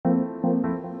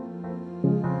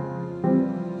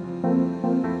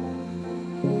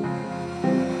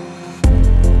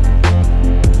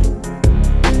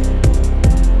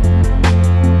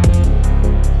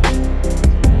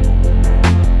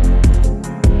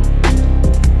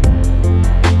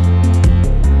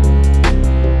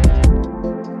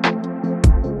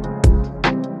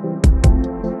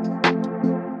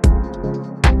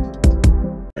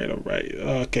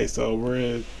Okay, so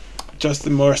we're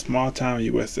Justin Moore, Small Town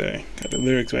USA. Got the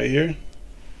lyrics right here.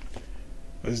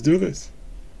 Let's do this.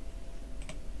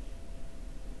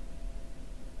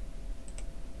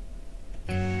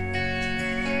 A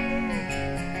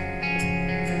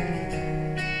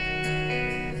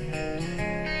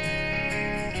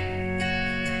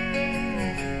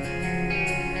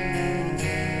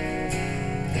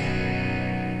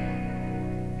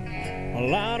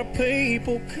lot of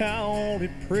people called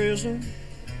it prison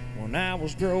when I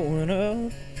was growing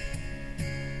up,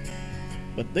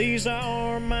 but these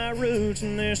are my roots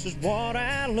and this is what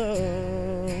I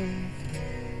love.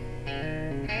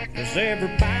 'Cause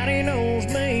everybody knows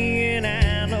me and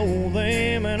I know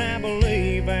them, and I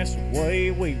believe that's the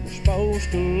way we were supposed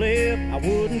to live. I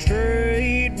wouldn't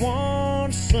trade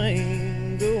one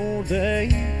single day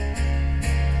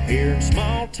here in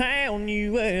small town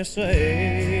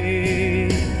USA.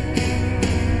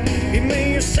 Give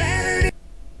me a Saturday.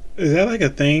 Is that like a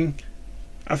thing?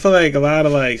 I feel like a lot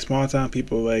of like small town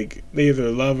people, like they either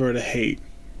love or they hate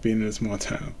being in a small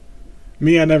town.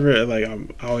 Me, I never like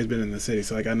I've always been in the city,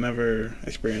 so like I never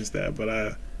experienced that. But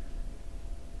I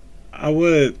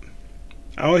always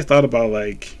thought about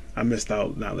like I missed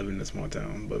out not living in a small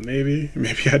town, but maybe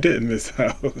I didn't miss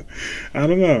out. I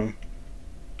don't know.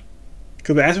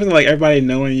 Cause the aspect of like everybody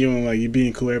knowing you and like you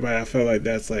being cool with everybody, I feel like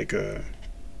that's like I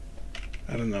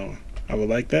don't know. I would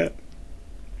like that.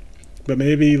 But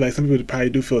maybe like some people probably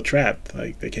do feel trapped,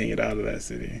 like they can't get out of that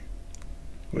city,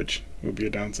 which would be a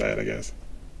downside, I guess.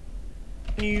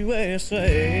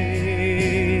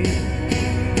 USA.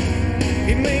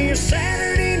 Give me a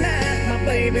Saturday night, my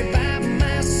baby by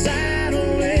my side, a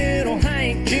little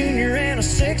Hank Jr. and a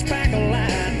 6-pack of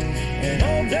light, an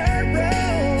old dirt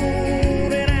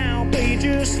road, and I'll be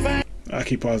just fine. I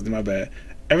keep pausing, my bad.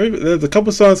 There's a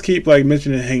couple songs keep like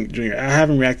mentioning Hank Jr. I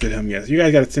haven't reacted to him yet, so you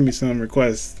guys gotta send me some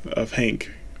requests of Hank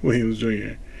Williams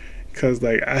Jr. Cause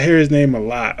like I hear his name a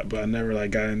lot, but I never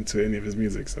like got into any of his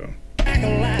music. So. An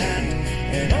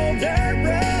old dirt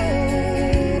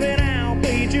road, and I'll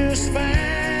be just fine.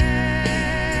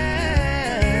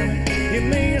 Give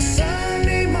me a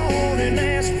Sunday morning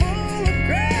that's full of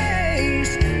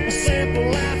grace, a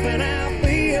simple life, and I'll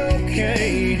be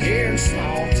okay here in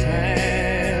small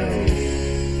town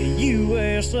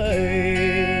USA.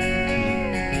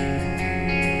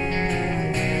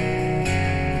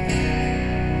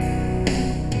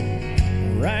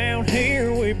 Around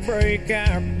here we break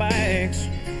our backs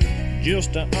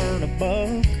just to earn a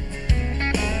buck.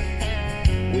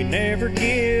 We never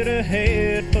get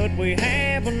ahead, but we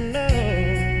have enough.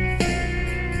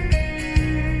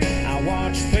 I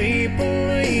watch people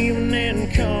leave and then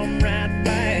come right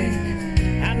back.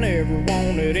 I never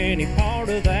wanted any part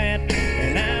of that,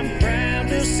 and I'm proud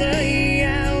to say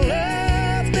I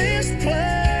love this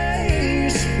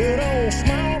place. Good old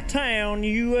small town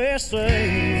USA.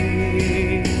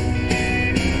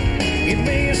 Give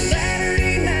me a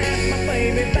Saturday night, my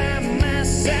baby by my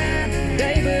side,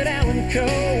 David Allan Coe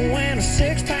and a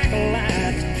 6-pack of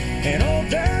light, an old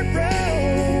dirt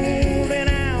road, and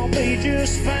I'll be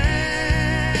just fine.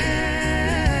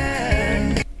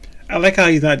 I like how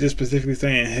he's not just specifically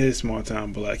saying his small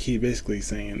town, but like he's basically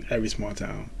saying every small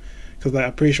town. Cause like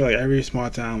I'm pretty sure like every small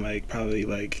town like probably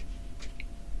like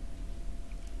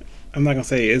I'm not gonna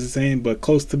say it is the same, but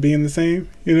close to being the same.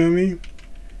 You know what I mean?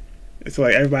 It's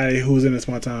like everybody who's in a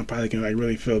small town probably can like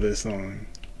really feel this song.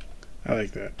 I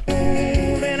like that.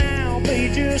 And I'll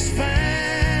be just fine.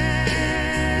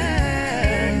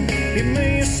 Give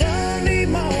me a Sunday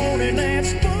morning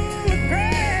that's full of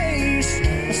grace,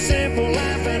 a simple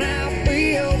life, and I'll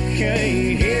be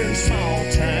okay here in small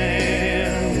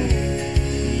town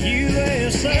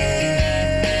USA.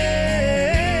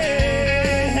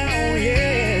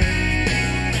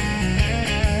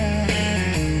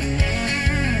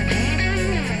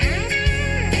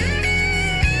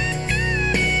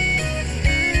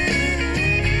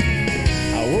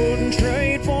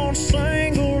 Trade one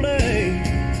single day.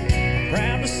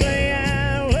 Proud to say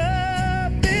I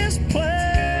love this place.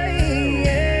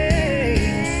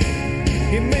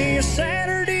 Give me a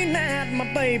Saturday night, my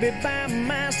baby by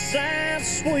my side,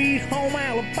 sweet home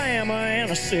Alabama and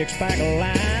a 6-pack of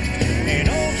light, an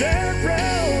old dirt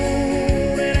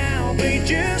road, and I'll be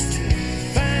just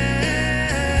fine.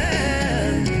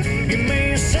 Give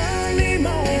me a Sunday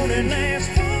morning that's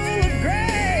full of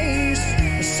grace,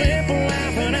 a simple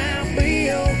life, and I'll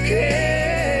be okay.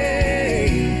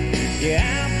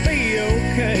 Yeah, I'll be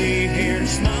okay here in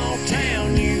small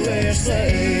town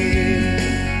USA.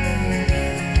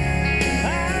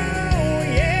 Oh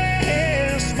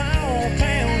yeah, small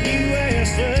town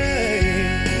USA.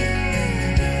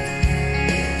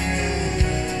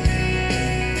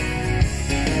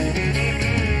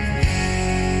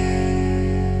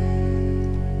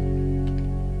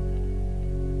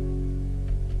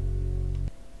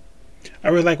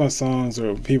 really like when songs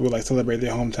or people like celebrate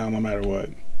their hometown no matter what.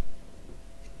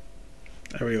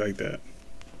 I really like that.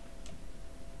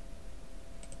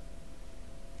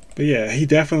 But yeah, he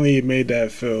definitely made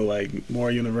that feel like more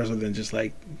universal than just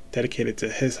like dedicated to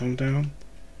his hometown,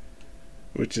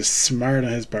 which is smart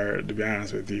on his part, to be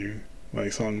honest with you,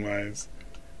 like song wise.